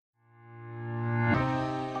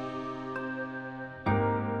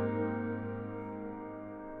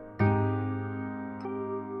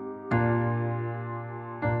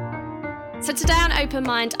So today on Open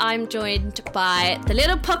Mind, I'm joined by the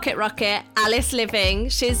little pocket rocket, Alice Living.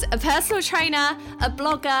 She's a personal trainer, a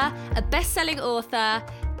blogger, a best-selling author.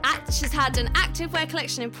 She's had an active wear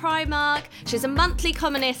collection in Primark. She's a monthly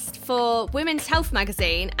columnist for Women's Health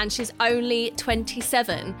magazine, and she's only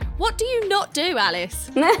 27. What do you not do, Alice?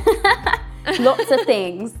 Lots of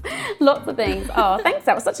things. Oh, thanks.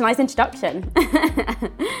 That was such a nice introduction.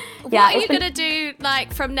 What are you going to do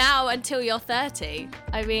from now until you're 30?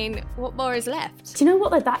 I mean, what more is left? Do you know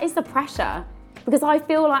what though? That is the pressure, because I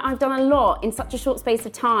feel like I've done a lot in such a short space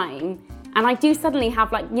of time. And I do suddenly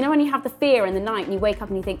have when you have the fear in the night and you wake up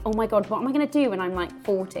and you think, oh my God, what am I going to do when I'm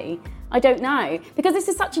 40? I don't know. Because this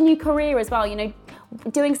is such a new career as well,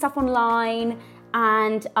 doing stuff online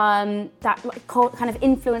and that kind of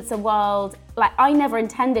influencer world. I never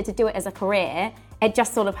intended to do it as a career. It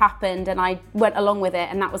just sort of happened and I went along with it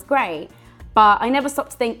and that was great. But I never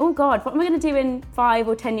stopped to think, oh God, what am I going to do in 5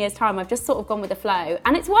 or 10 years' time? I've just sort of gone with the flow.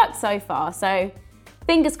 And it's worked so far, so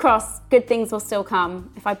fingers crossed, good things will still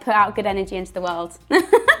come if I put out good energy into the world.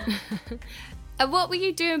 And what were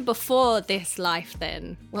you doing before this life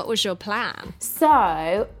then? What was your plan?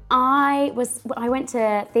 So I went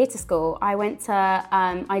to theatre school.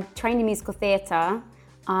 I trained in musical theatre.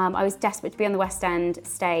 I was desperate to be on the West End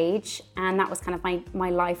stage, and that was kind of my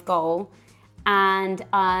life goal. And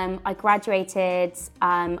I graduated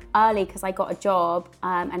early because I got a job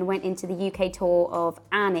and went into the UK tour of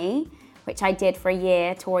Annie, which I did for a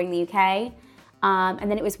year, touring the UK. And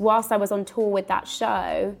then it was whilst I was on tour with that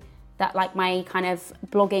show that my kind of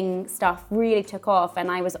blogging stuff really took off, and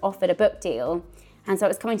I was offered a book deal. And so it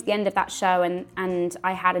was coming to the end of that show, and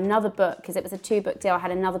I had another book, because it was a 2-book deal, I had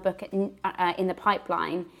another book in the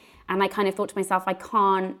pipeline. And I kind of thought to myself, I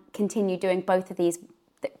can't continue doing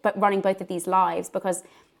running both of these lives, because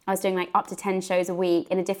I was doing up to 10 shows a week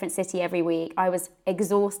in a different city every week. I was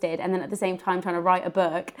exhausted, and then at the same time trying to write a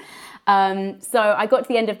book. So I got to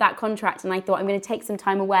the end of that contract and I thought I'm going to take some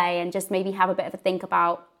time away and just maybe have a bit of a think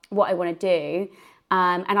about what I want to do.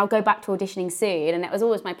 And I'll go back to auditioning soon. And that was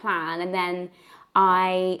always my plan. And then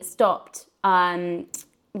I stopped, auditioning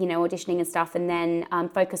and stuff, and then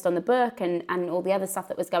focused on the book and all the other stuff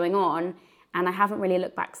that was going on. And I haven't really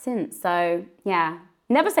looked back since. So yeah.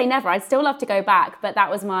 Never say never. I'd still love to go back, but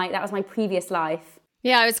that was my previous life.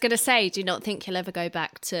 Yeah, I was going to say, do you not think you'll ever go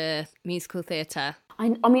back to musical theatre? I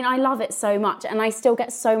mean, I love it so much, and I still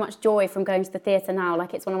get so much joy from going to the theatre now.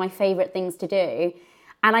 It's one of my favourite things to do.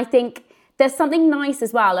 And I think there's something nice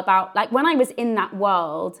as well about, when I was in that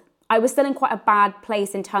world, I was still in quite a bad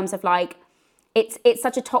place in terms of, it's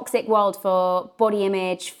such a toxic world for body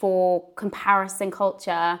image, for comparison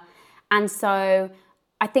culture. And so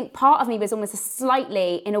I think part of me was almost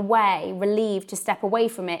slightly, in a way, relieved to step away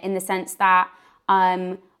from it, in the sense that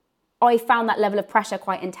I found that level of pressure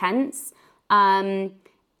quite intense. And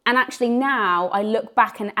actually now I look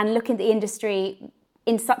back and look at the industry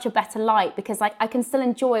in such a better light, because I can still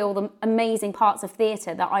enjoy all the amazing parts of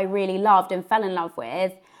theatre that I really loved and fell in love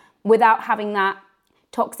with, without having that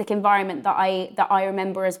toxic environment that I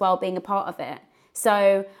remember as well being a part of it.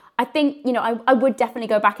 So I think, I would definitely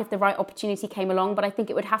go back if the right opportunity came along, but I think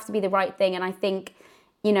it would have to be the right thing. And I think,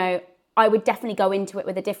 I would definitely go into it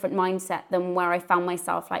with a different mindset than where I found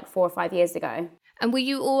myself 4 or 5 years ago. And were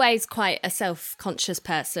you always quite a self-conscious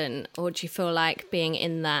person, or do you feel like being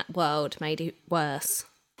in that world made it worse?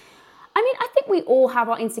 I mean, I think we all have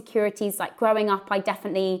our insecurities. Growing up, I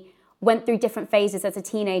definitely went through different phases as a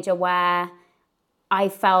teenager where I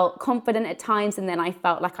felt confident at times, and then I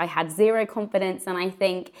felt like I had zero confidence. And I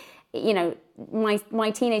think,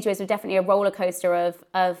 my teenage years were definitely a roller coaster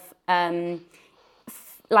of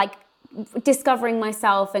discovering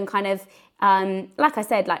myself, and kind of, like I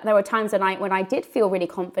said, there were times when I did feel really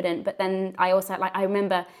confident, but then I also, I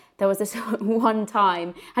remember there was this one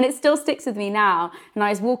time, and it still sticks with me now, and I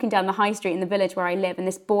was walking down the high street in the village where I live, and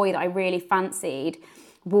this boy that I really fancied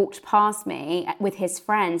walked past me with his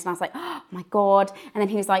friends, and I was like, oh my God. And then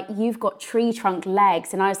he was like, you've got tree trunk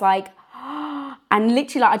legs. And I was like, oh. And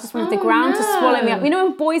literally I just wanted the ground to swallow me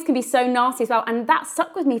up. Boys can be so nasty as well. And that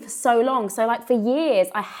stuck with me for so long. So for years,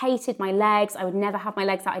 I hated my legs. I would never have my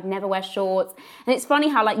legs out. I'd never wear shorts. And it's funny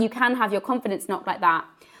how you can have your confidence knocked like that.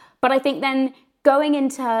 But I think then going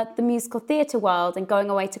into the musical theatre world and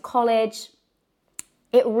going away to college,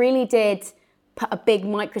 it really did put a big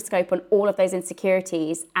microscope on all of those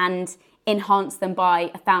insecurities and enhance them by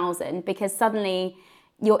 1,000, because suddenly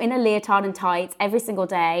you're in a leotard and tights every single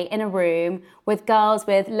day in a room with girls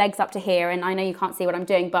with legs up to here. And I know you can't see what I'm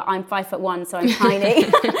doing, but I'm 5'1", so I'm tiny.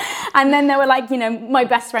 And then there were my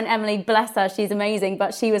best friend Emily, bless her, she's amazing,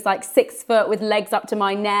 but she was 6 foot with legs up to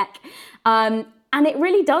my neck. And it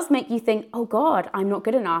really does make you think, oh God, I'm not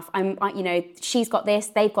good enough. She's got this,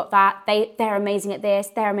 they've got that, they're amazing at this,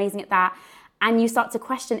 they're amazing at that. And you start to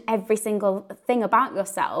question every single thing about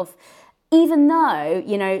yourself, even though,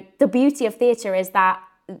 the beauty of theatre is that,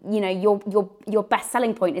 your best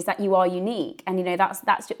selling point is that you are unique. And,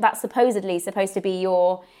 that's supposedly supposed to be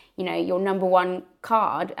your number one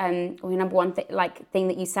card, or your number one thing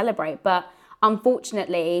that you celebrate. But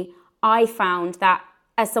unfortunately, I found that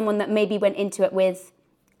as someone that maybe went into it with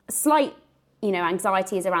slight,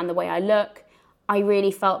 anxieties around the way I look, I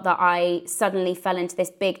really felt that I suddenly fell into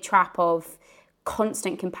this big trap of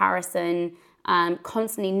constant comparison,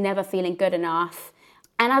 constantly never feeling good enough.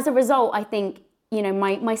 And as a result, I think,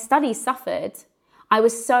 my studies suffered. I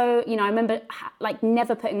was so, I remember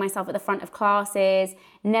never putting myself at the front of classes,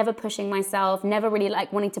 never pushing myself, never really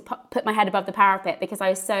wanting to put my head above the parapet, because I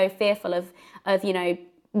was so fearful of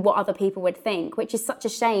what other people would think, which is such a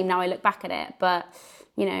shame now I look back at it. But,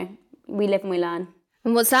 we live and we learn.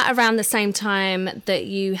 And was that around the same time that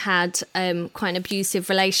you had quite an abusive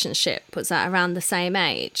relationship? Was that around the same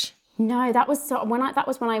age? No, that was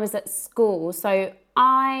when I was at school. So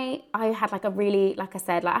I had a really, like I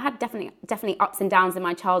said, I had definitely ups and downs in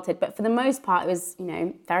my childhood, but for the most part, it was,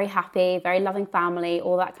 very happy, very loving family,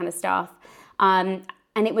 all that kind of stuff.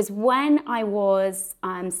 And it was when I was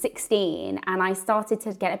 16 and I started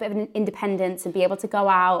to get a bit of an independence and be able to go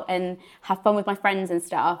out and have fun with my friends and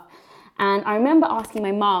stuff. And I remember asking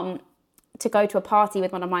my mum to go to a party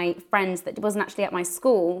with one of my friends that wasn't actually at my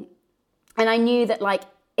school. And I knew that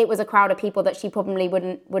it was a crowd of people that she probably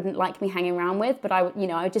wouldn't like me hanging around with, but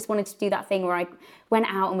I just wanted to do that thing where I went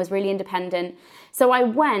out and was really independent. So I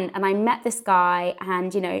went and I met this guy,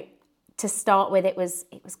 and to start with, it was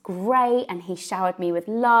great, and he showered me with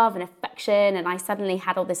love and affection, and I suddenly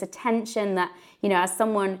had all this attention that, as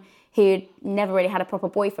someone who'd never really had a proper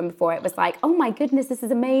boyfriend before, it was like, oh my goodness, this is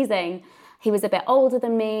amazing. He was a bit older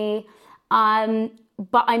than me.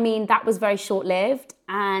 But I mean, that was very short-lived,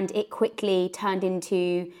 and it quickly turned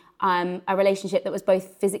into a relationship that was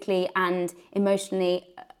both physically and emotionally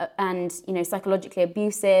and, psychologically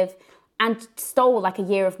abusive, and stole a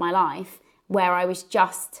year of my life where I was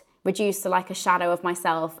just reduced to a shadow of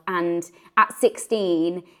myself. And at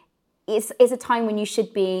 16, it's a time when you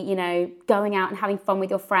should be, going out and having fun with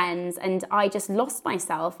your friends. And I just lost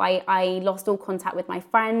myself. I lost all contact with my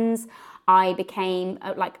friends. I became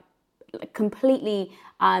completely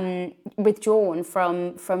withdrawn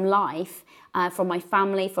from life, from my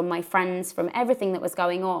family, from my friends, from everything that was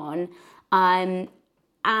going on.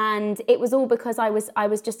 And it was all because I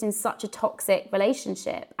was just in such a toxic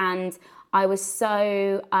relationship, and I was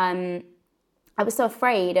so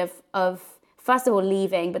afraid of first of all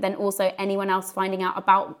leaving, but then also anyone else finding out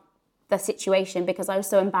about the situation, because I was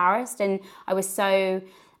so embarrassed and I was so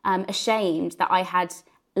ashamed that I had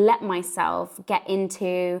let myself get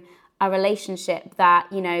into a relationship that,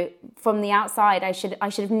 from the outside, I should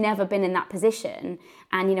have never been in that position.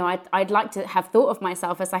 And, I'd like to have thought of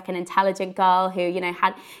myself as an intelligent girl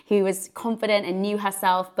who was confident and knew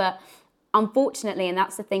herself. But unfortunately, and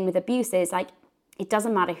that's the thing with abuse, is it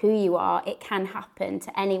doesn't matter who you are, it can happen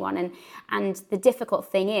to anyone. And the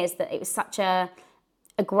difficult thing is that it was such a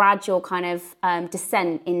gradual kind of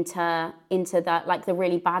descent into the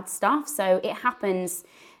really bad stuff. So it happens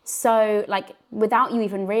so without you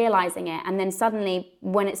even realizing it, and then suddenly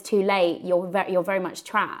when it's too late, you're very much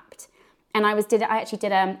trapped. And I actually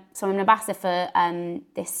did so I'm an ambassador for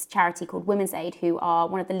this charity called Women's Aid, who are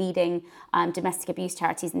one of the leading domestic abuse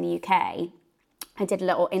charities in the UK. I did a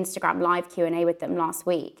little Instagram live Q&A with them last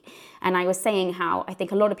week, and I was saying how I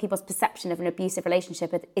think a lot of people's perception of an abusive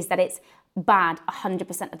relationship is that it's bad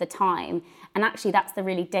 100% of the time. And actually that's the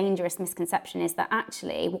really dangerous misconception, is that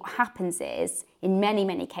actually what happens is, in many,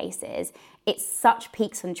 many cases, it's such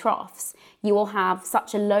peaks and troughs. You will have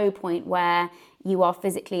such a low point where you are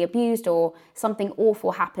physically abused or something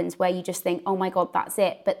awful happens where you just think, oh my God, that's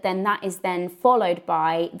it. But then that is then followed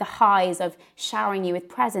by the highs of showering you with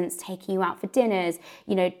presents, taking you out for dinners,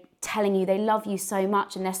 telling you they love you so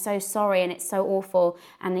much and they're so sorry and it's so awful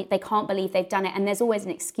and they can't believe they've done it. And there's always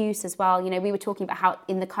an excuse as well. We were talking about how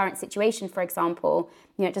in the current situation, for example,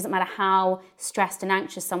 it doesn't matter how stressed and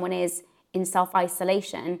anxious someone is in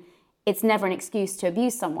self-isolation, it's never an excuse to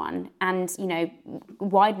abuse someone. And,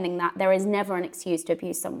 widening that, there is never an excuse to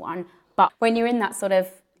abuse someone. But when you're in that sort of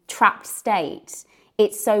trapped state,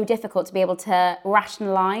 it's so difficult to be able to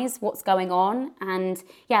rationalize what's going on. And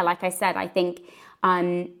yeah, like I said, I think,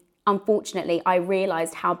 unfortunately, I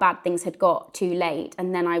realized how bad things had got too late.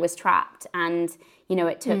 And then I was trapped. And,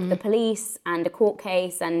 it took the police and a court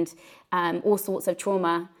case and all sorts of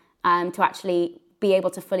trauma to actually be able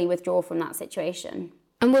to fully withdraw from that situation.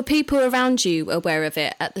 And were people around you aware of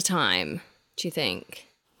it at the time, do you think?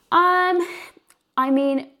 I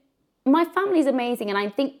mean, my family's amazing, and I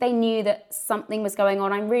think they knew that something was going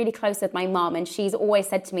on. I'm really close with my mum, and she's always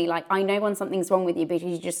said to me, like, I know when something's wrong with you because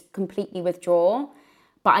you just completely withdraw.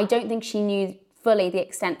 But I don't think she knew fully the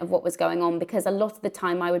extent of what was going on, because a lot of the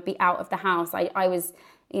time I would be out of the house. I was,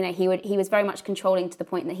 you know, he was very much controlling to the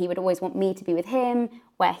point that he would always want me to be with him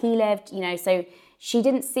where he lived, you know, so she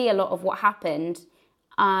didn't see a lot of what happened.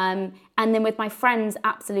 And then with my friends,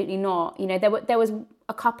 absolutely not. You know, there was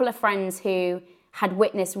a couple of friends who had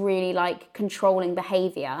witnessed really like controlling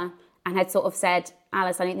behaviour and had sort of said,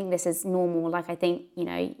 Alice, I don't think this is normal. Like, I think, you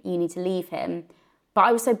know, you need to leave him. But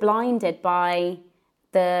I was so blinded by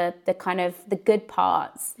the kind of the good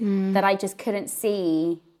parts that I just couldn't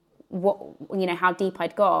see what, you know, how deep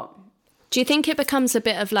I'd got. Do you think it becomes a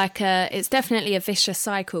bit of like it's definitely a vicious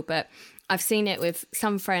cycle, but I've seen it with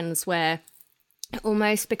some friends where it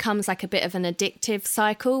almost becomes like a bit of an addictive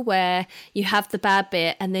cycle where you have the bad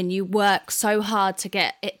bit and then you work so hard to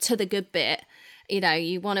get it to the good bit. You know,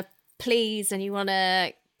 you want to please and you want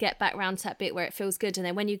to get back round to that bit where it feels good. And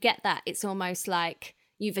then when you get that, it's almost like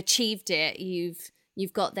you've achieved it.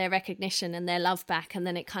 You've got their recognition and their love back, and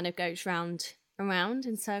then it kind of goes round around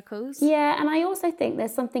in circles. Yeah, and I also think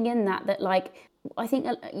there's something in that like, I think,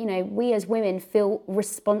 you know, we as women feel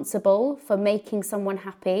responsible for making someone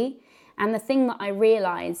happy. And the thing that I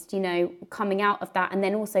realised, you know, coming out of that, and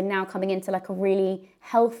then also now coming into like a really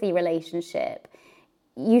healthy relationship,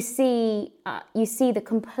 you see the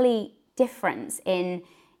complete difference in,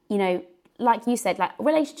 you know, like you said, like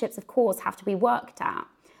relationships, of course, have to be worked at.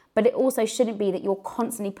 But it also shouldn't be that you're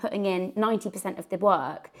constantly putting in 90% of the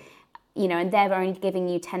work, you know, and they're only giving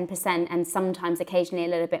you 10% and sometimes occasionally a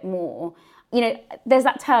little bit more. You know, there's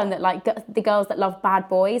that term that like the girls that love bad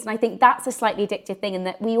boys. And I think that's a slightly addictive thing, in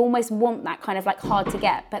that we almost want that kind of like hard to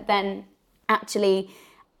get. But then actually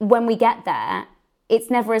when we get there, it's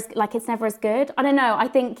never as good. I don't know. I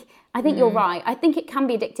think you're right. I think it can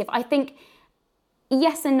be addictive. I think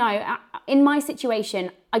yes and no. In my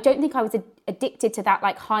situation, I don't think I was addicted to that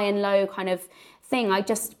like high and low kind of thing. I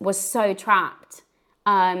just was so trapped.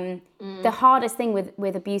 The hardest thing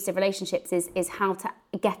with abusive relationships is how to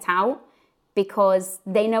get out, because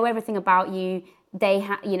they know everything about you.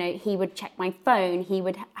 You know, he would check my phone. He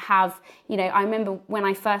would have, you know, I remember when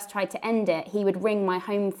I first tried to end it, he would ring my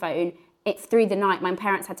home phone through the night. My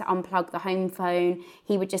parents had to unplug the home phone.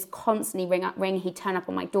 He would just constantly ring. He'd turn up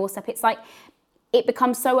on my doorstep. It's like, it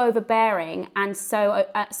becomes so overbearing and so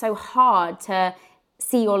hard to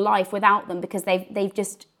see your life without them, because they've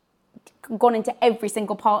just gone into every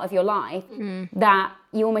single part of your life that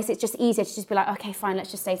it's just easier to just be like, okay, fine,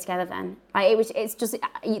 let's just stay together then. Like it's just,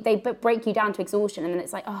 they break you down to exhaustion, and then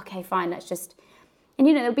it's like, oh, okay, fine, let's just, and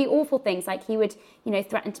you know, there'll be awful things like he would, you know,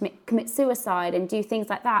 threaten to commit suicide and do things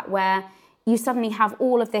like that, where you suddenly have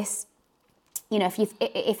all of this, you know,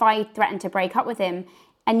 if I threaten to break up with him,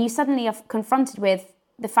 and you suddenly are confronted with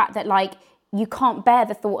the fact that like, you can't bear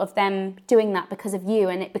the thought of them doing that because of you,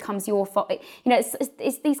 and it becomes your fault. You know,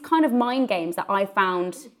 it's these kind of mind games that I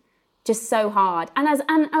found just so hard. And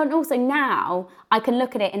also now I can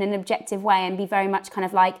look at it in an objective way and be very much kind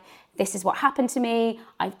of like, this is what happened to me.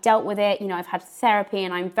 I've dealt with it. You know, I've had therapy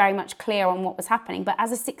and I'm very much clear on what was happening. But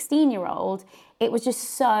as a 16-year-old, it was just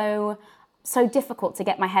so difficult to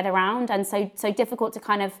get my head around, and so difficult to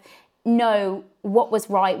kind of know what was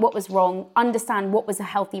right, what was wrong, understand what was a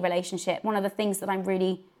healthy relationship. One of the things that I'm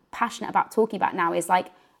really passionate about talking about now is like,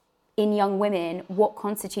 in young women, what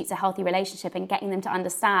constitutes a healthy relationship, and getting them to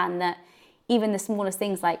understand that even the smallest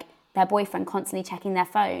things like their boyfriend constantly checking their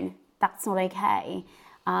phone, that's not okay.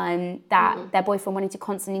 Their boyfriend wanting to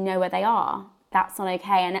constantly know where they are, that's not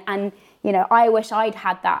okay. And you know, I wish I'd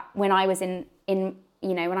had that when I was in you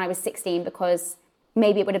know, when I was 16, because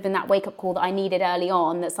maybe it would have been that wake-up call that I needed early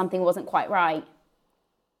on, that something wasn't quite right.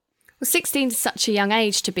 Well, 16 is such a young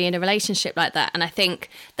age to be in a relationship like that. And I think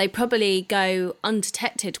they probably go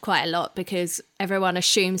undetected quite a lot, because everyone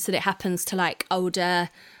assumes that it happens to like older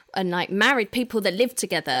and like married people that live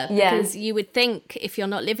together. Yeah. Because you would think if you're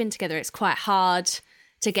not living together, it's quite hard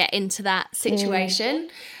to get into that situation.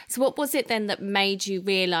 So what was it then that made you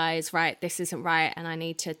realise, right, this isn't right and I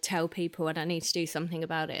need to tell people and I need to do something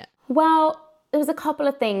about it? Well, there was a couple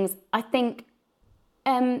of things. I think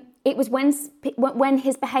it was when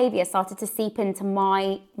his behaviour started to seep into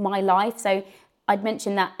my life. So I'd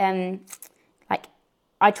mentioned that like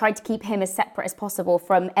I tried to keep him as separate as possible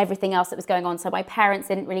from everything else that was going on. So my parents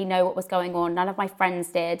didn't really know what was going on. None of my friends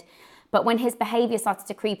did. But when his behaviour started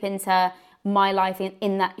to creep into my life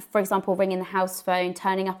in that, for example, ringing the house phone,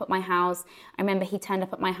 turning up at my house. I remember he turned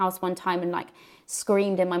up at my house one time and like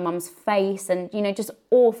screamed in my mum's face and, you know, just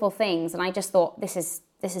awful things. And I just thought, this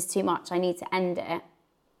is too much. I need to end it.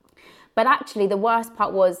 But actually the worst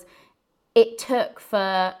part was it took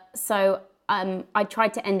for, I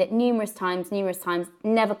tried to end it numerous times,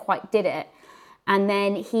 never quite did it. And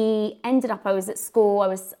then he ended up, I was at school, I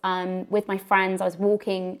was with my friends, I was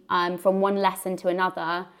walking from one lesson to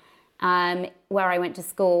another where I went to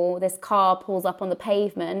school. This car pulls up on the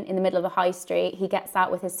pavement in the middle of the high street. He gets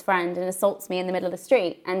out with his friend and assaults me in the middle of the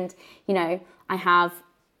street. And, you know, I have,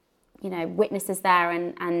 you know, witnesses there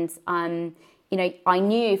and you know, I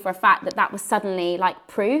knew for a fact that was suddenly like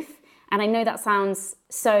proof. And I know that sounds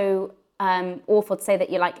so awful to say that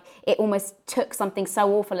you're like, it almost took something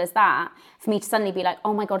so awful as that for me to suddenly be like,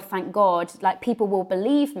 oh my God, thank God, like people will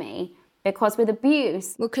believe me. Because with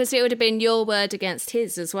abuse... Well, because it would have been your word against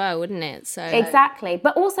his as well, wouldn't it? So exactly.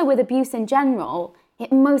 But also with abuse in general,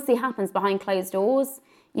 it mostly happens behind closed doors.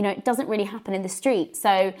 You know, it doesn't really happen in the street.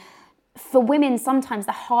 So for women, sometimes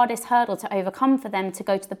the hardest hurdle to overcome for them to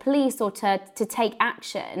go to the police or to take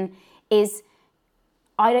action is,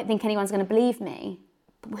 I don't think anyone's going to believe me.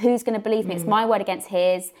 Who's going to believe me? It's my word against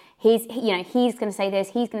his. He's going to say this,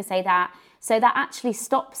 he's going to say that. So that actually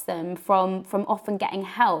stops them from often getting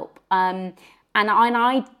help. And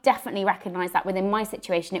I definitely recognise that within my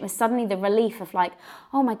situation. It was suddenly the relief of like,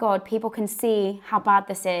 oh my God, people can see how bad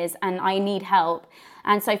this is and I need help.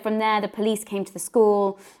 And so from there, the police came to the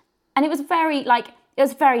school and it was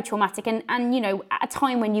very traumatic. And you know, at a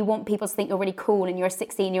time when you want people to think you're really cool and you're a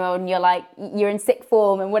 16-year-old and you're like, you're in sick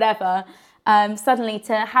form and whatever, suddenly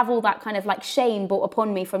to have all that kind of like shame brought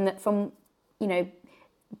upon me from you know,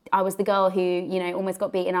 I was the girl who, you know, almost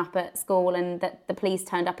got beaten up at school and that the police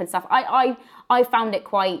turned up and stuff. I found it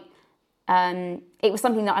quite, it was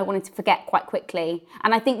something that I wanted to forget quite quickly.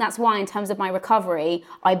 And I think that's why in terms of my recovery,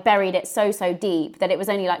 I buried it so deep that it was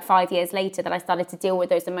only like 5 years later that I started to deal with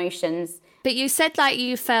those emotions. But you said like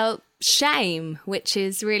you felt shame, which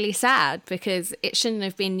is really sad because it shouldn't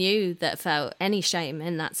have been you that felt any shame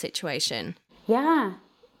in that situation. Yeah.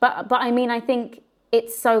 But I mean, I think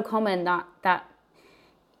it's so common that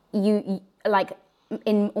you like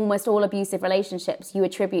in almost all abusive relationships, you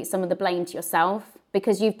attribute some of the blame to yourself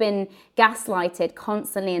because you've been gaslighted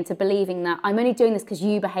constantly into believing that I'm only doing this because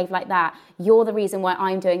you behave like that. You're the reason why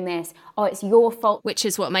I'm doing this. Oh, it's your fault. Which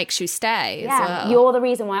is what makes you stay as yeah, well. You're the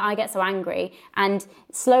reason why I get so angry. And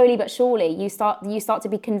slowly but surely, you start to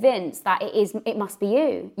be convinced that it must be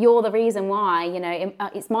you. You're the reason why, you know,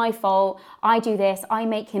 it's my fault. I do this. I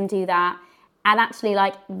make him do that. And actually,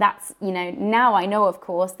 like, that's, you know, now I know, of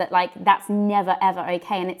course, that, like, that's never, ever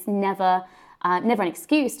okay. And it's never an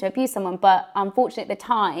excuse to abuse someone. But unfortunately, at the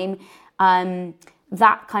time,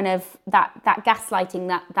 that kind of, that gaslighting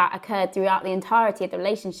that occurred throughout the entirety of the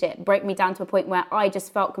relationship broke me down to a point where I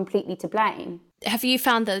just felt completely to blame. Have you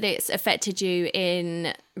found that it's affected you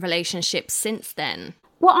in relationships since then?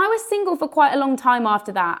 Well, I was single for quite a long time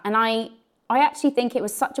after that. And I actually think it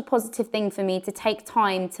was such a positive thing for me to take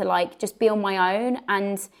time to like just be on my own.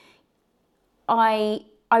 And I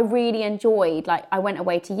really enjoyed, like I went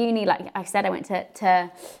away to uni, like I said, I went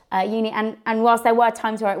to uni. And whilst there were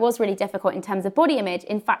times where it was really difficult in terms of body image,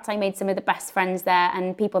 in fact, I made some of the best friends there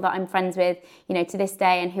and people that I'm friends with, you know, to this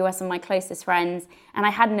day and who are some of my closest friends. And I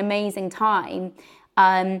had an amazing time.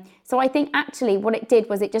 So I think actually what it did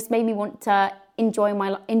was it just made me want to enjoy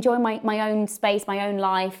my own space, my own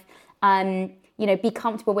life. You know, be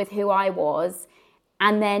comfortable with who I was.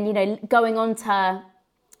 And then, you know, going on to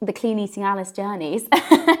the clean eating Alice journeys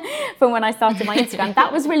from when I started my Instagram,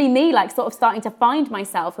 that was really me, like sort of starting to find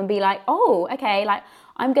myself and be like, oh, okay, like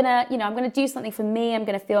I'm gonna do something for me. I'm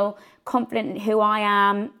gonna feel confident in who I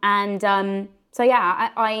am. And so yeah,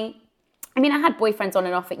 I mean, I had boyfriends on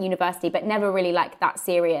and off at university, but never really like that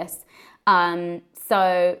serious.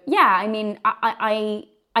 So yeah, I mean,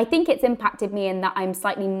 I think it's impacted me in that I'm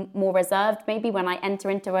slightly more reserved maybe when I enter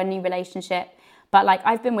into a new relationship. But like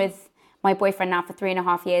I've been with my boyfriend now for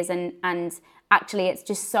 3.5 years and actually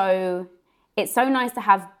it's so nice to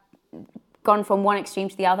have gone from one extreme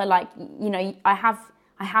to the other. Like, you know, I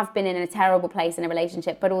have been in a terrible place in a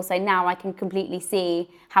relationship, but also now I can completely see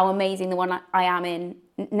how amazing the one I am in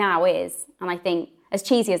now is. And I think, as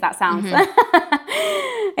cheesy as that sounds,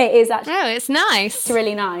 it is actually... Oh, it's nice. It's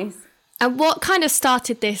really nice. And what kind of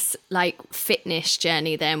started this like fitness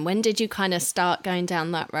journey then? When did you kind of start going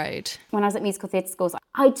down that road? When I was at musical theatre schools,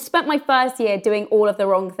 I spent my first year doing all of the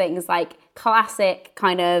wrong things, like classic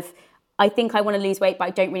kind of I think I want to lose weight, but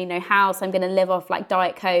I don't really know how. So I'm going to live off like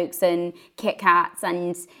Diet Cokes and Kit Kats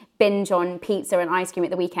and binge on pizza and ice cream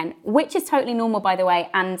at the weekend, which is totally normal, by the way.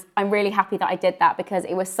 And I'm really happy that I did that because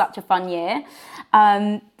it was such a fun year.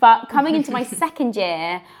 But coming into my second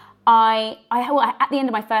year, at the end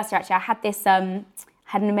of my first year, actually, I had this,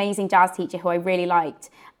 had an amazing jazz teacher who I really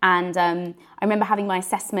liked. And I remember having my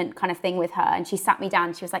assessment kind of thing with her, and she sat me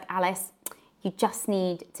down. She was like, Alice, you just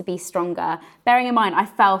need to be stronger. Bearing in mind, I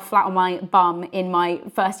fell flat on my bum in my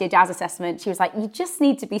first year jazz assessment. She was like, you just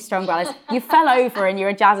need to be stronger, Alice. You fell over in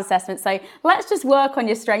your jazz assessment, so let's just work on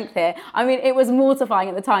your strength here. I mean, it was mortifying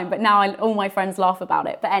at the time, but now all my friends laugh about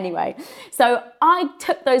it. But anyway, so I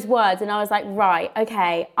took those words and I was like, right,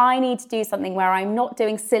 okay, I need to do something where I'm not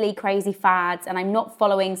doing silly, crazy fads and I'm not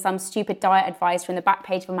following some stupid diet advice from the back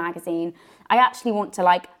page of a magazine. I actually want to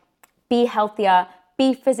like be healthier,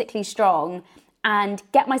 be physically strong, and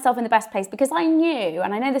get myself in the best place, because I knew,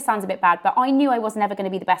 and I know this sounds a bit bad, but I knew I was never going to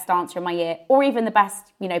be the best dancer in my year or even the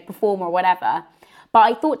best, performer or whatever. But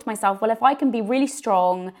I thought to myself, well, if I can be really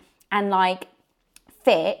strong and like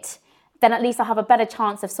fit, then at least I'll have a better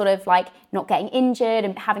chance of sort of like not getting injured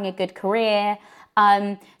and having a good career.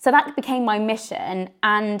 So that became my mission.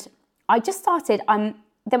 And I just started,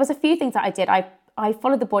 there was a few things that I did. I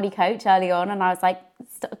followed the body coach early on, and I was like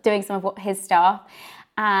doing some of his stuff.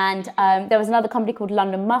 And there was another company called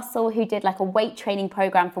London Muscle who did like a weight training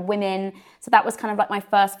program for women. So that was kind of like my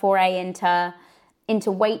first foray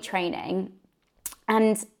into weight training.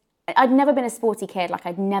 And I'd never been a sporty kid. Like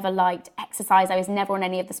I'd never liked exercise. I was never on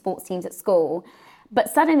any of the sports teams at school. But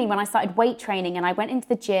suddenly when I started weight training and I went into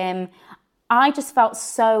the gym, I just felt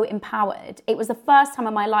so empowered. It was the first time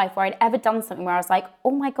in my life where I'd ever done something where I was like,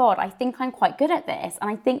 oh my God, I think I'm quite good at this.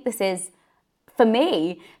 And I think this is for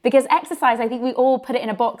me, because exercise, I think we all put it in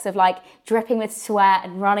a box of like dripping with sweat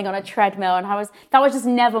and running on a treadmill, and that was just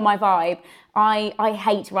never my vibe. I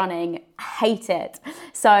hate running, hate it.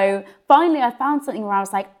 So finally I found something where I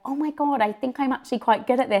was like, oh my God, I think I'm actually quite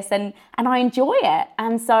good at this, and I enjoy it.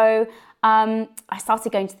 And so I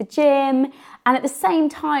started going to the gym, and at the same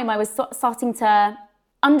time I was starting to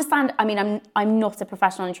understand, I mean, I'm not a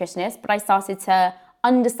professional nutritionist, but I started to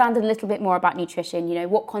understand a little bit more about nutrition,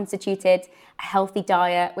 what constituted a healthy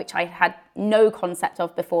diet, which I had no concept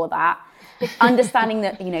of before that. Understanding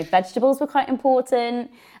that, vegetables were quite important.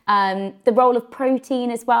 The role of protein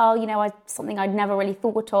as well, something I'd never really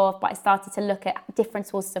thought of, but I started to look at different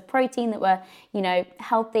sources of protein that were,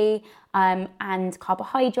 healthy, and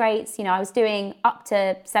carbohydrates. I was doing up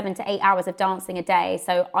to 7 to 8 hours of dancing a day.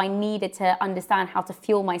 So I needed to understand how to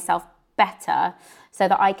fuel myself better so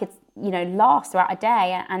that I could last throughout a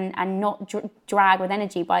day and not drag with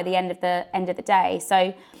energy by the end of the day.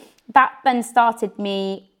 So that then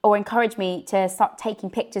encouraged me to start taking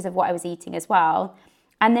pictures of what I was eating as well.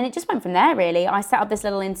 And then it just went from there, really. I set up this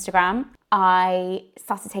little Instagram. I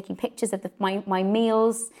started taking pictures of my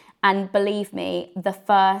meals, and believe me, the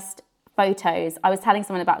first photos, I was telling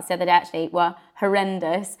someone about this the other day actually, were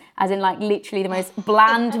horrendous, as in like literally the most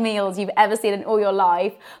bland meals you've ever seen in all your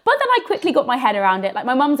life. But then I quickly got my head around it. Like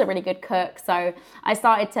my mum's a really good cook, so I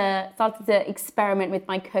started to experiment with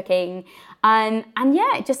my cooking, and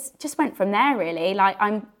yeah, it just went from there, really. Like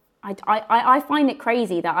I find it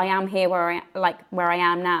crazy that I am here where I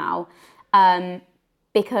am now.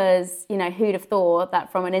 Because, who'd have thought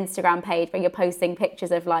that from an Instagram page where you're posting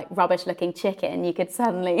pictures of like rubbish looking chicken, you could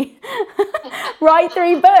suddenly write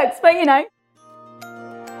 3 books, but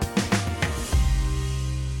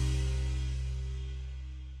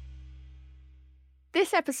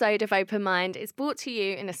This episode of Open Mind is brought to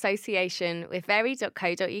you in association with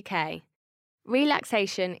very.co.uk.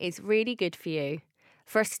 Relaxation is really good for you.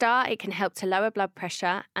 For a start, it can help to lower blood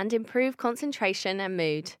pressure and improve concentration and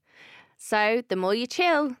mood. So the more you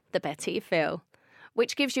chill, the better you feel,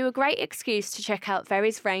 which gives you a great excuse to check out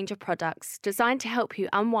Very's range of products designed to help you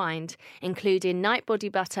unwind, including night body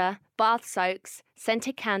butter, bath soaks,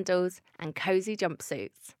 scented candles, and cozy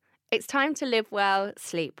jumpsuits. It's time to live well,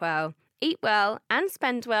 sleep well, eat well, and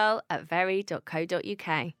spend well at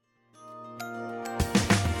very.co.uk.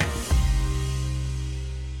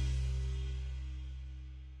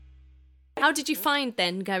 How did you find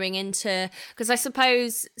then going into, because I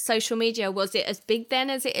suppose social media, was it as big then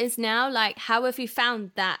as it is now? Like, how have you found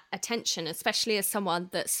that attention, especially as someone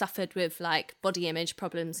that suffered with like body image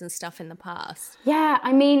problems and stuff in the past? Yeah,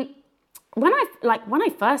 I mean, when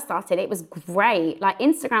I first started, it was great. Like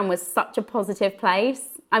Instagram was such a positive place.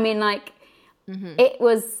 I mean, like it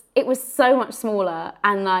was so much smaller,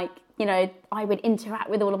 and like, I would interact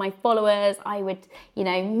with all of my followers. I would,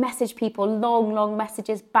 message people long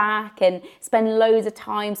messages back and spend loads of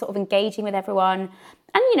time sort of engaging with everyone.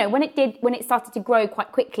 And, you know, when it started to grow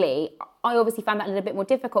quite quickly, I obviously found that a little bit more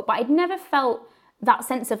difficult, but I'd never felt that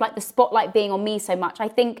sense of like the spotlight being on me so much. I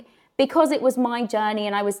think because it was my journey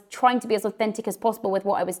and I was trying to be as authentic as possible with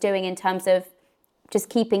what I was doing in terms of just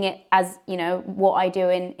keeping it as, you know, what I do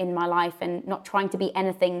in my life and not trying to be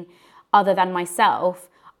anything other than myself,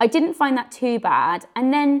 I didn't find that too bad.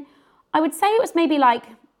 And then I would say it was maybe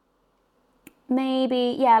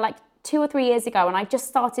 2 or 3 years ago, and I just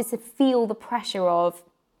started to feel the pressure of,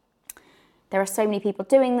 there are so many people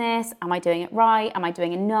doing this. Am I doing it right? Am I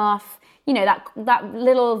doing enough? You know, that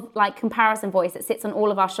little like comparison voice that sits on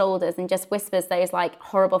all of our shoulders and just whispers those like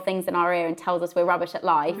horrible things in our ear and tells us we're rubbish at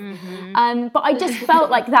life. But I just felt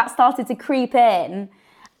like that started to creep in.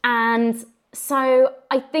 And so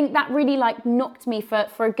I think that really like knocked me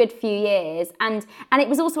for a good few years. And it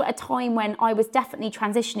was also at a time when I was definitely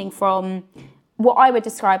transitioning from what I would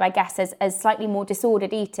describe, I guess, as slightly more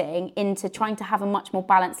disordered eating into trying to have a much more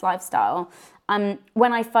balanced lifestyle.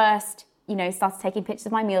 When I first, you know, started taking pictures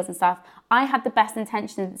of my meals and stuff, I had the best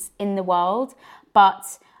intentions in the world,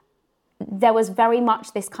 but there was very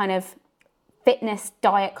much this kind of fitness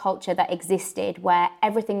diet culture that existed where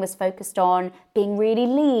everything was focused on being really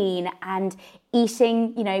lean and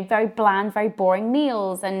eating, you know, very bland, very boring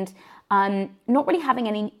meals and not really having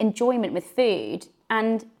any enjoyment with food.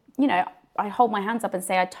 And, you know, I hold my hands up and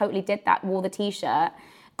say I totally did that, wore the t-shirt,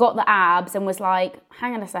 got the abs and was like,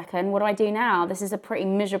 hang on a second, what do I do now? This is a pretty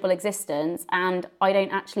miserable existence and I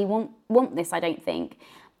don't actually want this, I don't think.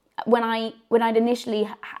 When I'd initially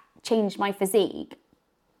changed my physique,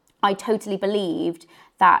 I totally believed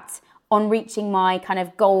that on reaching my kind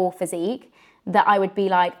of goal physique, that I would be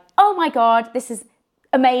like, oh my God, this is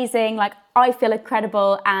amazing. Like, I feel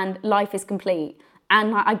incredible and life is complete.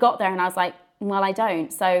 And I got there and I was like, well, I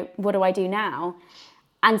don't. So what do I do now?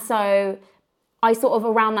 And so I sort of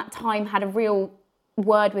around that time had a real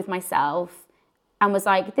word with myself and was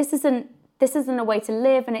like, this isn't a way to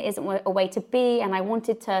live and it isn't a way to be. And I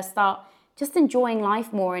wanted to start just enjoying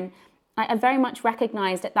life more. And I very much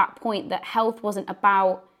recognized at that point that health wasn't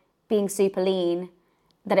about being super lean,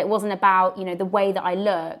 that it wasn't about, you know, the way that I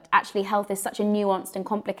looked. Actually, health is such a nuanced and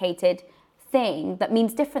complicated thing that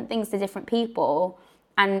means different things to different people.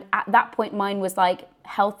 And at that point, mine was like,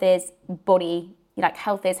 health is body, like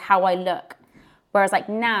health is how I look. Whereas like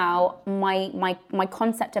now, my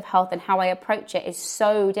concept of health and how I approach it is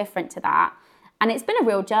so different to that. And it's been a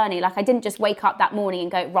real journey. Like I didn't just wake up that morning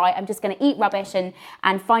and go, right, I'm just going to eat rubbish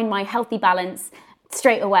and find my healthy balance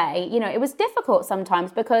straight away. You know, it was difficult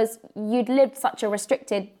sometimes because you'd lived such a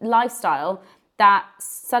restricted lifestyle that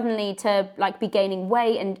suddenly to like be gaining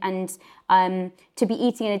weight and to be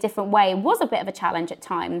eating in a different way was a bit of a challenge at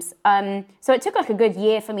times. So it took like a good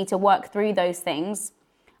year for me to work through those things.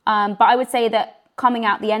 But I would say that coming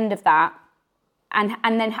out the end of that, and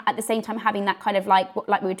then at the same time having that kind of like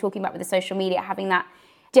we were talking about with the social media, having that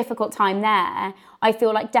difficult time there, I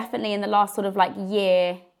feel like definitely in the last sort of like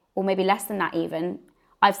year or maybe less than that even,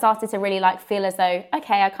 I've started to really like feel as though,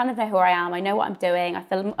 okay, I kind of know who I am, I know what I'm doing, I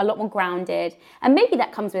feel a lot more grounded. And maybe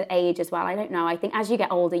that comes with age as well, I don't know. I think as you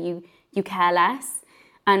get older, you care less.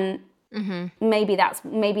 And maybe that's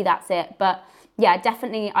it. But yeah,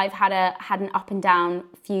 definitely I've had an up and down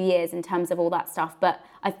few years in terms of all that stuff. But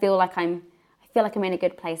I feel like I'm in a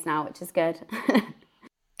good place now, which is good.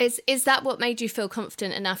 Is that what made you feel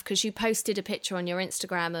confident enough? Because you posted a picture on your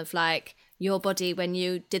Instagram of like your body when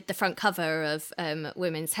you did the front cover of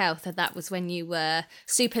Women's Health, and that was when you were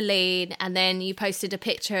super lean, and then you posted a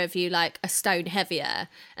picture of you like a stone heavier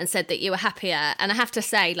and said that you were happier. And I have to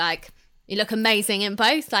say, like, you look amazing in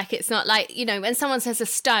both. Like, it's not like, you know, when someone says a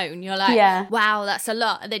stone, you're like, yeah, wow, that's a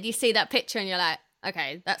lot. And then you see that picture and you're like,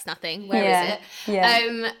 okay, that's nothing. Where is it?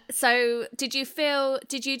 Yeah. So did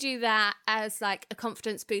you do that as like a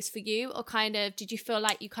confidence boost for you, or kind of did you feel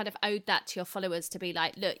like you kind of owed that to your followers to be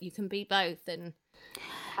like, look, you can be both? And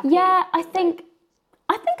yeah, I think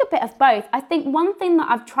a bit of both. I think one thing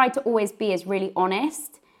that I've tried to always be is really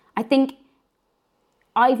honest. I think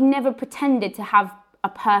I've never pretended to have a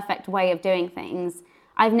perfect way of doing things.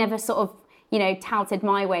 I've never sort of, you know, touted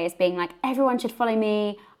my way as being like, everyone should follow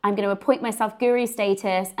me. I'm going to appoint myself guru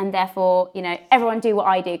status and therefore, you know, everyone do what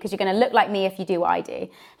I do because you're going to look like me if you do what I do.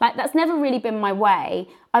 Like, that's never really been my way.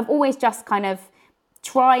 I've always just kind of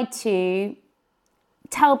tried to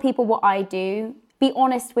tell people what I do, be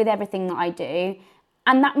honest with everything that I do.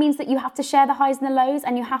 And that means that you have to share the highs and the lows,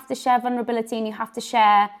 and you have to share vulnerability, and you have to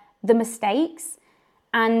share the mistakes.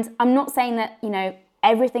 And I'm not saying that, you know,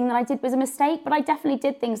 everything that I did was a mistake, but I definitely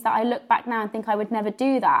did things that I look back now and think I would never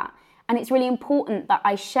do that. And it's really important that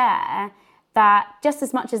I share that just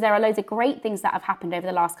as much as there are loads of great things that have happened over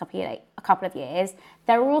the last couple a couple of years,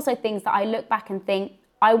 there are also things that I look back and think,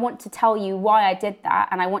 I want to tell you why I did that,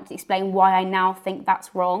 and I want to explain why I now think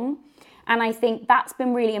that's wrong. And I think that's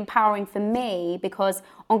been really empowering for me, because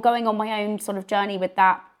on going on my own sort of journey with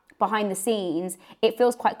that behind the scenes, it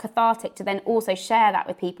feels quite cathartic to then also share that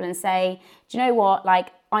with people and say, do you know what, like,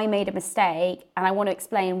 I made a mistake and I want to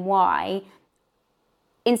explain why,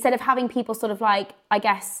 instead of having people sort of like, I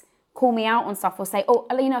guess, call me out on stuff or say, oh,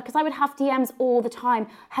 Alina, because I would have DMs all the time.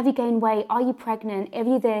 Have you gained weight? Are you pregnant? Have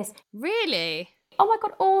you this? Really? Oh my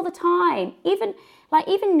God, all the time.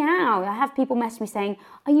 Even now, I have people message me saying,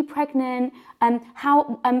 are you pregnant? I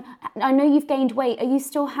know you've gained weight. Are you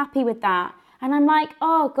still happy with that? And I'm like,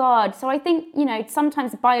 oh God. So I think,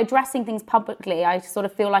 sometimes by addressing things publicly, I sort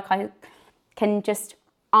of feel like I can just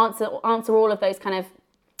answer all of those kind of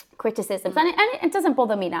criticisms. And it doesn't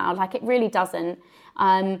bother me now. Like, it really doesn't.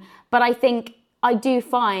 But I think I do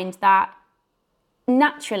find that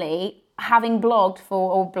naturally, having blogged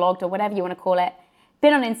or whatever you want to call it,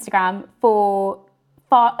 been on Instagram for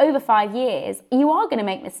over 5 years, you are going to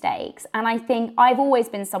make mistakes. And I think I've always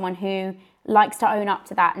been someone who likes to own up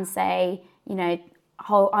to that and say, I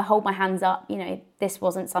hold my hands up, this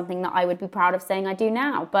wasn't something that I would be proud of saying I do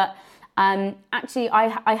now. But actually,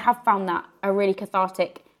 I have found that a really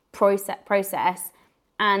cathartic process.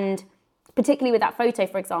 And particularly with that photo,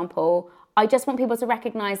 for example, I just want people to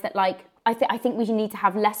recognize that, like, I think we need to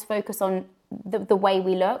have less focus on the way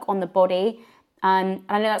we look, on the body. And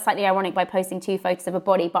I know that's slightly ironic by posting 2 photos of a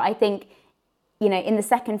body, but I think, in the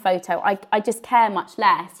second photo, I just care much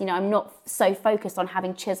less. I'm not so focused on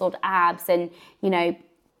having chiseled abs and,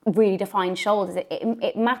 really defined shoulders.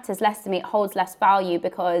 It matters less to me. It holds less value,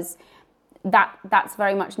 because that's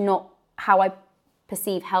very much not how I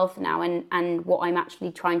perceive health now, and what I'm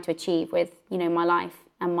actually trying to achieve with, my life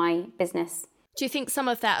and my business. Do you think some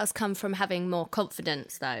of that has come from having more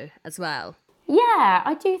confidence, though, as well? Yeah,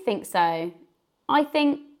 I do think so. I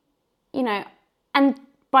think, and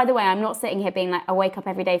by the way, I'm not sitting here being like, I wake up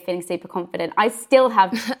every day feeling super confident. I still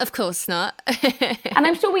have... Of course not. And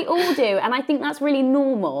I'm sure we all do. And I think that's really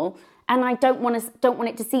normal. And I don't want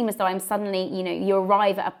it to seem as though I'm suddenly, you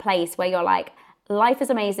arrive at a place where you're like, life is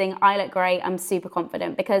amazing, I look great, I'm super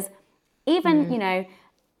confident. Because even,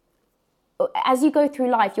 as you go through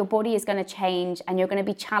life, your body is going to change and you're going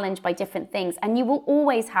to be challenged by different things. And you will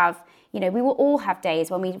always have, we will all have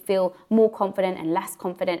days when we feel more confident and less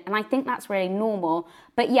confident. And I think that's really normal.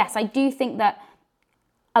 But yes, I do think that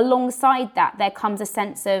alongside that, there comes a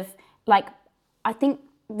sense of, like, I think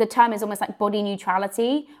the term is almost like body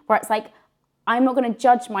neutrality, where it's like, I'm not going to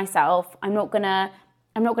judge myself. I'm not going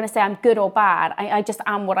to say I'm good or bad. I just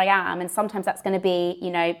am what I am. And sometimes that's going to be,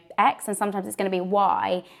 X, and sometimes it's going to be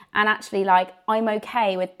Y. And actually, like, I'm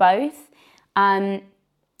okay with both.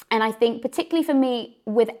 And I think particularly for me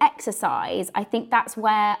with exercise, I think that's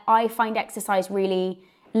where I find exercise really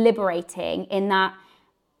liberating, in that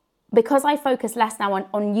because I focus less now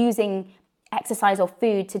on using exercise or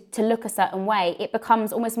food to look a certain way, it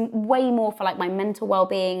becomes almost way more for like my mental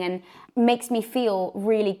well-being, and makes me feel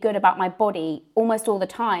really good about my body almost all the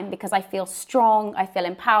time, because I feel strong, I feel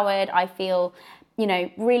empowered, I feel,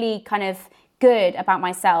 really kind of good about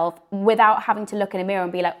myself without having to look in a mirror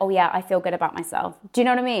and be like, oh yeah, I feel good about myself. Do you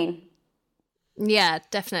know what I mean? Yeah,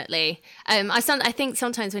 definitely. I think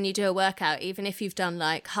sometimes when you do a workout, even if you've done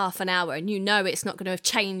like half an hour and it's not going to have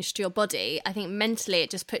changed your body, I think mentally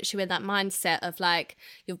it just puts you in that mindset of like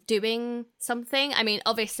you're doing something. I mean,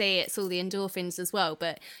 obviously it's all the endorphins as well,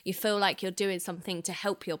 but you feel like you're doing something to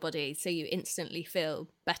help your body, so you instantly feel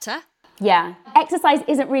better. Yeah. Exercise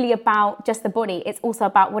isn't really about just the body. It's also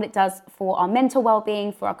about what it does for our mental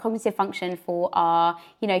well-being, for our cognitive function, for our,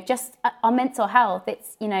 just our mental health.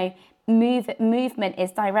 It's, movement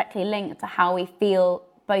is directly linked to how we feel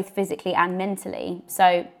both physically and mentally.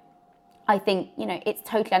 So I think, it's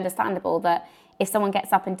totally understandable that if someone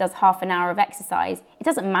gets up and does half an hour of exercise, it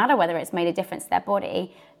doesn't matter whether it's made a difference to their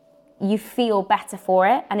body, you feel better for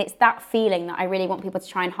it. And it's that feeling that I really want people to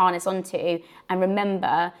try and harness onto and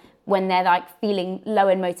remember when they're like feeling low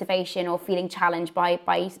in motivation or feeling challenged by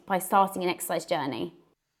starting an exercise journey.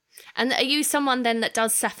 And are you someone then that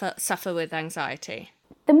does suffer with anxiety?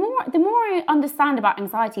 The more I understand about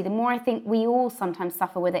anxiety, the more I think we all sometimes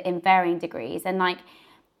suffer with it in varying degrees. And like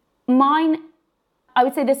mine, I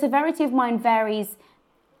would say the severity of mine varies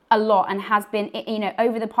a lot, and has been,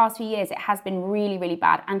 over the past few years, it has been really, really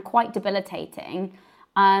bad and quite debilitating.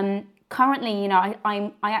 Currently,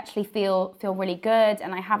 I actually feel really good,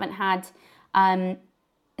 and I haven't had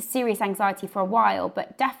serious anxiety for a while.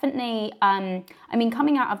 But definitely,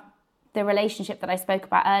 coming out of the relationship that I spoke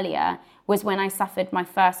about earlier was when I suffered my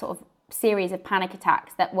first sort of series of panic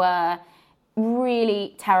attacks that were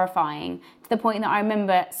really terrifying, to the point that I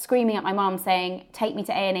remember screaming at my mum saying, take me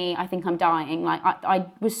to A&E, I think I'm dying. Like I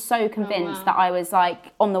was so convinced that I was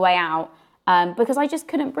like on the way out, because I just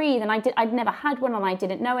couldn't breathe, and I'd never had one, and I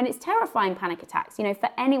didn't know. And it's terrifying, panic attacks, you know, for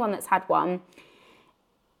anyone that's had one.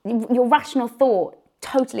 Your rational thought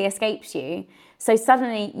totally escapes you, so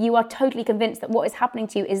suddenly you are totally convinced that what is happening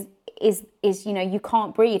to you is you know, you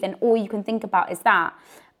can't breathe, and all you can think about is that,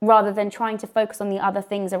 rather than trying to focus on the other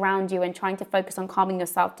things around you and trying to focus on calming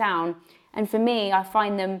yourself down. And for me, I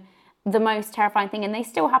find them the most terrifying thing, and they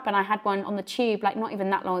still happen. I had one on the tube like not even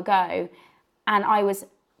that long ago, and I was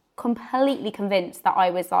completely convinced that I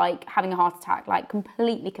was like having a heart attack, like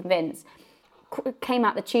completely convinced. Came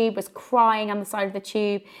out the tube, was crying on the side of the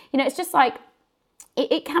tube. You know, it's just like,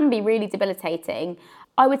 it can be really debilitating.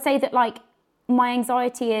 I would say that like my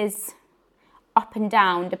anxiety is up and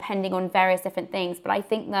down depending on various different things, but I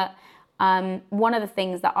think that one of the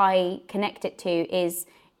things that I connect it to is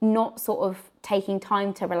not sort of taking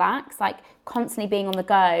time to relax, like constantly being on the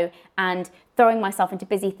go and throwing myself into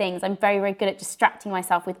busy things. I'm very, very good at distracting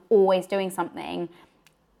myself with always doing something,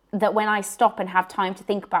 that when I stop and have time to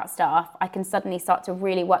think about stuff, I can suddenly start to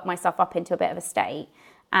really work myself up into a bit of a state.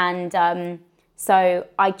 And so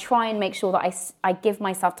I try and make sure that I give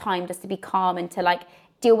myself time just to be calm and to like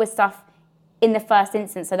deal with stuff in the first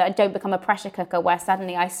instance, so that I don't become a pressure cooker where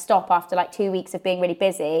suddenly I stop after like 2 weeks of being really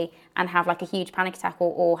busy and have like a huge panic attack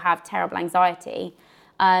or have terrible anxiety.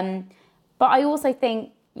 But I also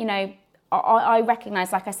think, you know, I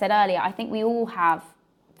recognise, like I said earlier, I think we all have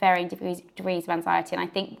varying degrees of anxiety, and I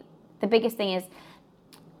think the biggest thing is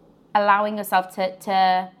allowing yourself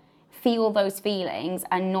to feel those feelings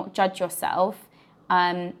and not judge yourself,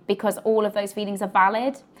 because all of those feelings are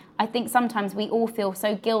valid. I think sometimes we all feel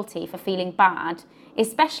so guilty for feeling bad,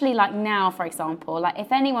 especially like now, for example, like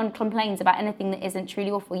if anyone complains about anything that isn't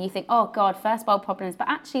truly awful, you think, oh God, first world problems. But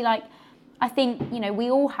actually, like, I think, you know,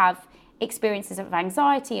 we all have experiences of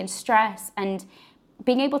anxiety and stress, and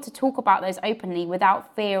being able to talk about those openly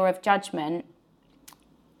without fear of judgment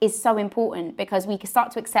is so important, because we can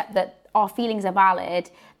start to accept that our feelings are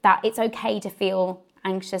valid, that it's okay to feel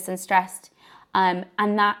anxious and stressed. And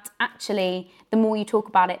that actually, the more you talk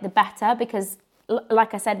about it, the better, because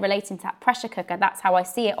like I said, relating to that pressure cooker, that's how I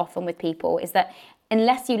see it often with people, is that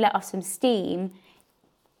unless you let off some steam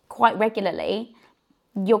quite regularly,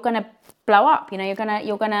 you're going to blow up, you know, you're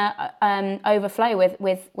going to overflow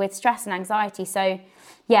with stress and anxiety. So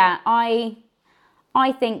yeah, I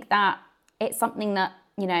think that it's something that,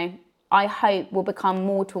 you know, I hope will become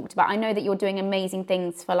more talked about. I know that you're doing amazing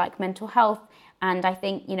things for like mental health, and I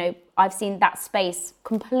think, you know, I've seen that space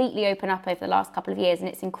completely open up over the last couple of years, and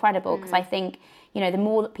it's incredible, because I think, you know, the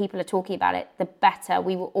more that people are talking about it, the better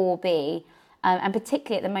we will all be, and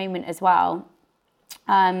particularly at the moment as well.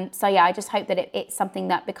 So yeah, I just hope that it's something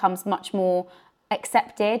that becomes much more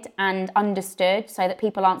accepted and understood, so that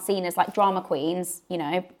people aren't seen as like drama queens, you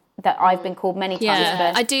know, that I've been called many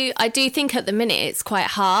times. Yeah, I do think at the minute it's quite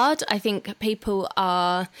hard. I think people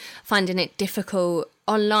are finding it difficult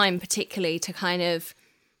online, particularly, to kind of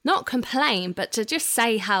not complain, but to just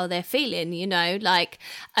say how they're feeling, you know, like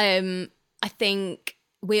I think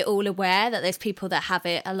we're all aware that there's people that have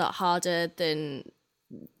it a lot harder than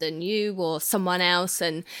you or someone else,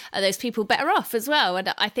 and are those people better off as well?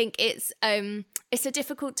 And I think it's a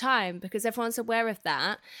difficult time, because everyone's aware of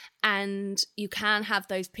that, and you can have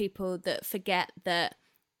those people that forget that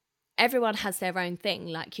everyone has their own thing.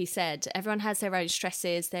 Like you said, everyone has their own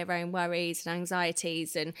stresses, their own worries and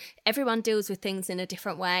anxieties, and everyone deals with things in a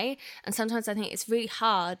different way. And sometimes I think it's really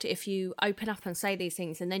hard if you open up and say these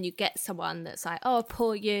things, and then you get someone that's like, oh,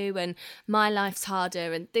 poor you, and my life's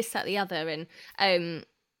harder, and this, that, the other. And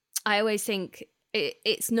I always think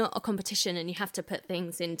it's not a competition, and you have to put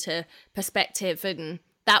things into perspective. And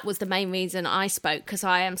that was the main reason I spoke, because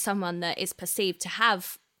I am someone that is perceived to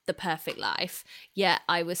have the perfect life, yet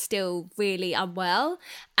I was still really unwell.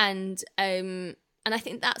 And I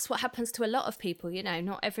think that's what happens to a lot of people, you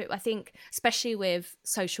know. I think especially with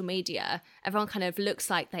social media, everyone kind of looks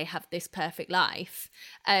like they have this perfect life,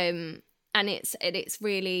 and it's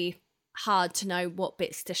really hard to know what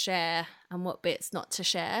bits to share and what bits not to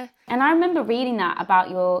share. And I remember reading that about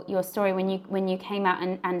your story when you came out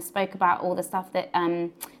and spoke about all the stuff that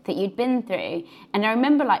that you'd been through. And I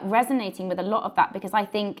remember like resonating with a lot of that, because I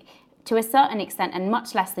think to a certain extent, and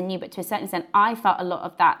much less than you, but to a certain extent, I felt a lot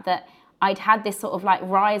of that I'd had this sort of like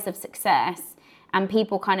rise of success, and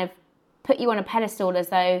people kind of put you on a pedestal as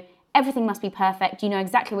though everything must be perfect. You know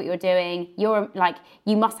exactly what you're doing. You're like,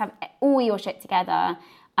 you must have all your shit together.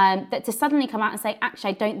 that to suddenly come out and say,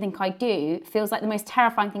 actually, I don't think I do, feels like the most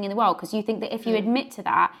terrifying thing in the world, because you think that if you admit to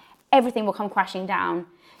that, everything will come crashing down.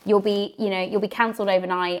 You'll be cancelled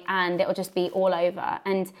overnight, and it'll just be all over.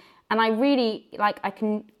 And I really, like, I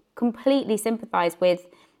can completely sympathise with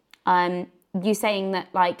you saying that,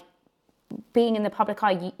 like, being in the public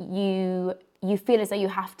eye, you feel as though you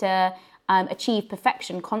have to achieve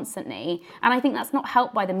perfection constantly. And I think that's not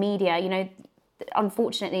helped by the media. You know,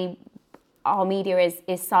 unfortunately, our media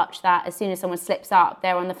is such that as soon as someone slips up,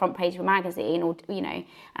 they're on the front page of a magazine, or, you know,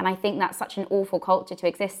 and I think that's such an awful culture to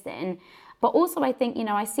exist in. But also, I think, you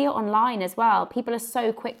know, I see it online as well. People are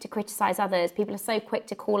so quick to criticize others. People are so quick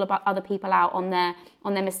to call about other people out on their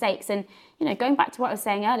mistakes. And, you know, going back to what I was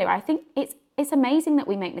saying earlier, I think it's amazing that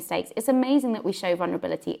we make mistakes. It's amazing that we show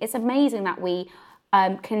vulnerability. It's amazing that we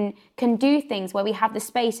can do things where we have the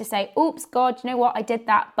space to say, oops, God, you know what, I did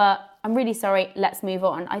that, but I'm really sorry, let's move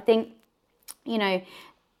on. I think, you know,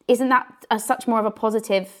 isn't that such more of a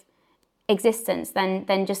positive existence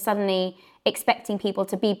than just suddenly expecting people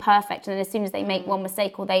to be perfect, and then as soon as they make one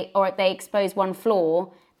mistake or they expose one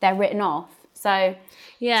flaw, they're written off. So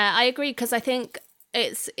yeah, I agree, because I think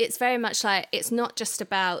it's very much like, it's not just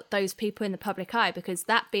about those people in the public eye, because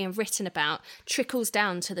that being written about trickles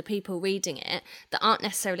down to the people reading it that aren't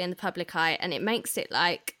necessarily in the public eye, and it makes it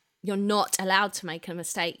like you're not allowed to make a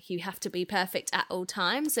mistake. You have to be perfect at all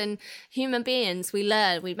times. And human beings, we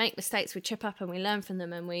learn, we make mistakes, we trip up, and we learn from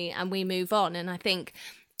them, and we move on. And I think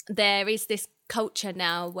there is this culture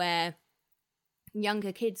now where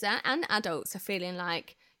younger kids and adults are feeling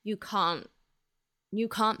like you can't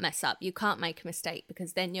mess up, you can't make a mistake,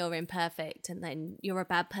 because then you're imperfect and then you're a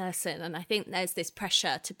bad person. And I think there's this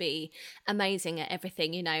pressure to be amazing at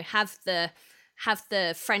everything, you know, have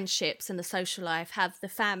the friendships and the social life, have the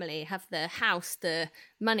family, have the house, the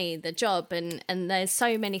money, the job, and there's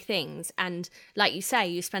so many things. And like you say,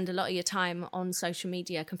 you spend a lot of your time on social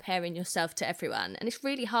media comparing yourself to everyone, and it's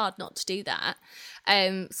really hard not to do that.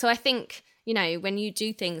 So I think, you know, when you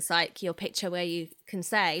do things like your picture where you can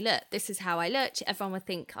say, look, this is how I looked, everyone would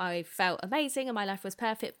think I felt amazing and my life was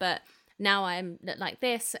perfect, but now I'm like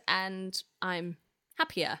this and I'm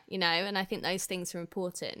happier, you know. And I think those things are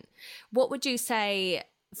important. What would you say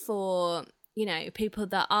for, you know, people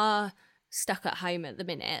that are stuck at home at the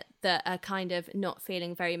minute, that are kind of not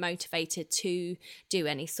feeling very motivated to do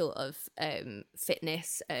any sort of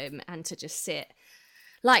fitness, and to just sit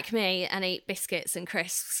like me and eat biscuits and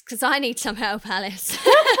crisps? Because I need some help, Alice.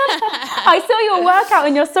 I saw your workout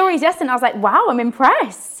in your stories yesterday, and I was like, wow, I'm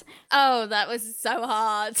impressed. Oh, that was so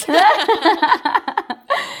hard.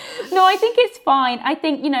 No, I think it's fine. I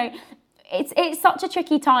think, you know, it's such a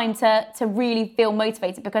tricky time to really feel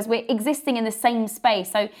motivated, because we're existing in the same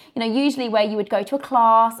space. So, you know, usually where you would go to a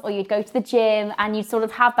class or you'd go to the gym and you'd sort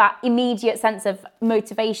of have that immediate sense of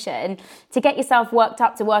motivation, to get yourself worked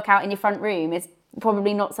up to work out in your front room is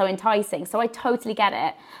probably not so enticing. So I totally get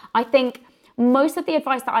it. I think most of the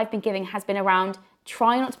advice that I've been giving has been around,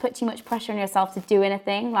 try not to put too much pressure on yourself to do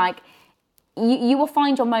anything. Like, you will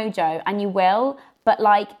find your mojo, and you will, but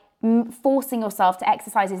like, forcing yourself to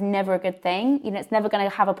exercise is never a good thing. You know, it's never going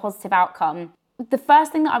to have a positive outcome. The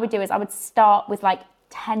first thing that I would do is I would start with like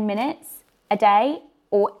 10 minutes a day,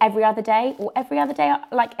 or every other day,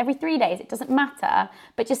 like every 3 days. It doesn't matter,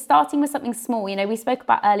 but just starting with something small. You know, we spoke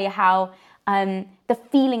about earlier how the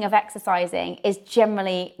feeling of exercising is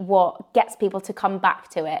generally what gets people to come back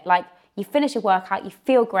to it. Like, you finish a workout, you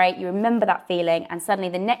feel great, you remember that feeling, and suddenly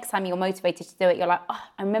the next time you're motivated to do it, you're like, oh,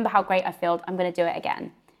 I remember how great I felt, I'm going to do it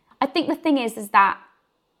again. I think the thing is that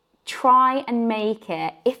try and make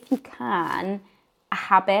it, if you can, a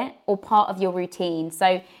habit or part of your routine.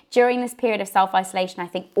 So during this period of self-isolation, I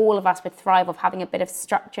think all of us would thrive off having a bit of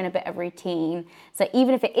structure and a bit of routine. So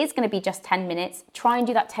even if it is going to be just 10 minutes, try and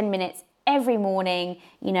do that 10 minutes every morning.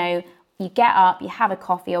 You know, you get up, you have a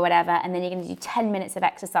coffee or whatever, and then you're going to do 10 minutes of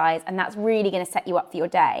exercise, and that's really going to set you up for your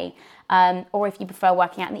day. Or if you prefer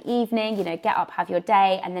working out in the evening, you know, get up, have your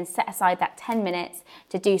day, and then set aside that 10 minutes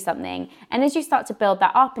to do something. And as you start to build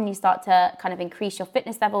that up and you start to kind of increase your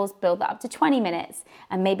fitness levels, build that up to 20 minutes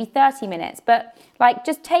and maybe 30 minutes. But like,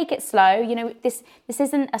 just take it slow. You know, this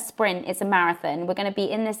isn't a sprint, it's a marathon. We're going to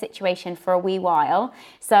be in this situation for a wee while.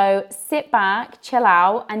 So sit back, chill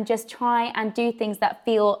out, and just try and do things that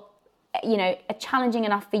feel, you know, challenging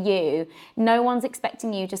enough for you. No one's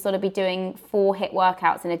expecting you to sort of be doing 4 HIIT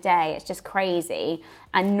workouts in a day. It's just crazy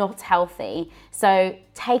and not healthy. So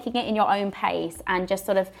taking it in your own pace and just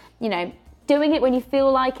sort of, you know, doing it when you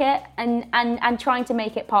feel like it, and trying to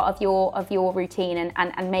make it part of your routine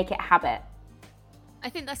and make it a habit. I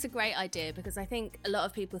think that's a great idea, because I think a lot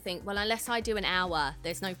of people think, well, unless I do an hour,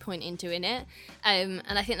 there's no point in doing it. And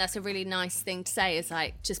I think that's a really nice thing to say, is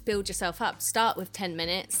like, just build yourself up. Start with 10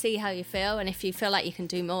 minutes, see how you feel. And if you feel like you can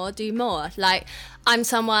do more, do more. Like, I'm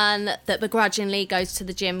someone that begrudgingly goes to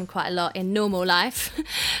the gym quite a lot in normal life,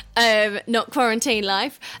 not quarantine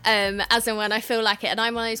life, as and when I feel like it. And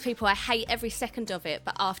I'm one of those people, I hate every second of it,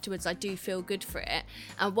 but afterwards I do feel good for it.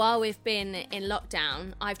 And while we've been in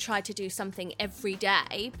lockdown, I've tried to do something every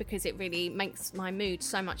day, because it really makes my mood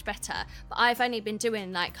so much better. But I've only been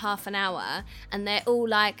doing like half an hour, and they're all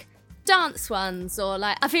like dance ones, or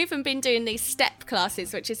like I've even been doing these step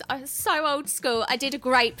classes, which is so old school. I did a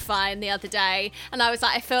grapevine the other day, and I was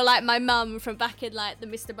like, I feel like my mum from back in like the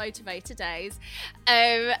Mr. Motivator days.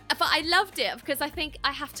 But I loved it, because I think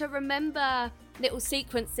I have to remember little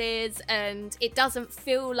sequences, and it doesn't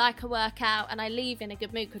feel like a workout, and I leave in a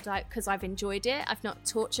good mood because I've enjoyed it. I've not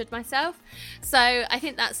tortured myself. So I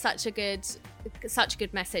think that's such a good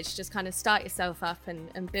message. Just kind of start yourself up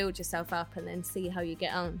and build yourself up, and then see how you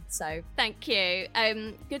get on. So thank you.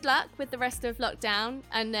 Good luck with the rest of lockdown,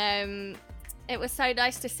 and it was so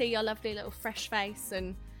nice to see your lovely little fresh face,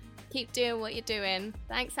 and keep doing what you're doing.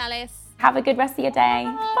 Thanks, Alice. Have a good rest of your day.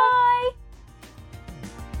 Bye.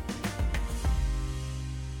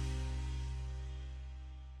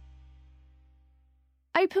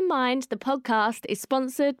 Open Mind, the podcast, is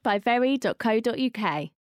sponsored by very.co.uk.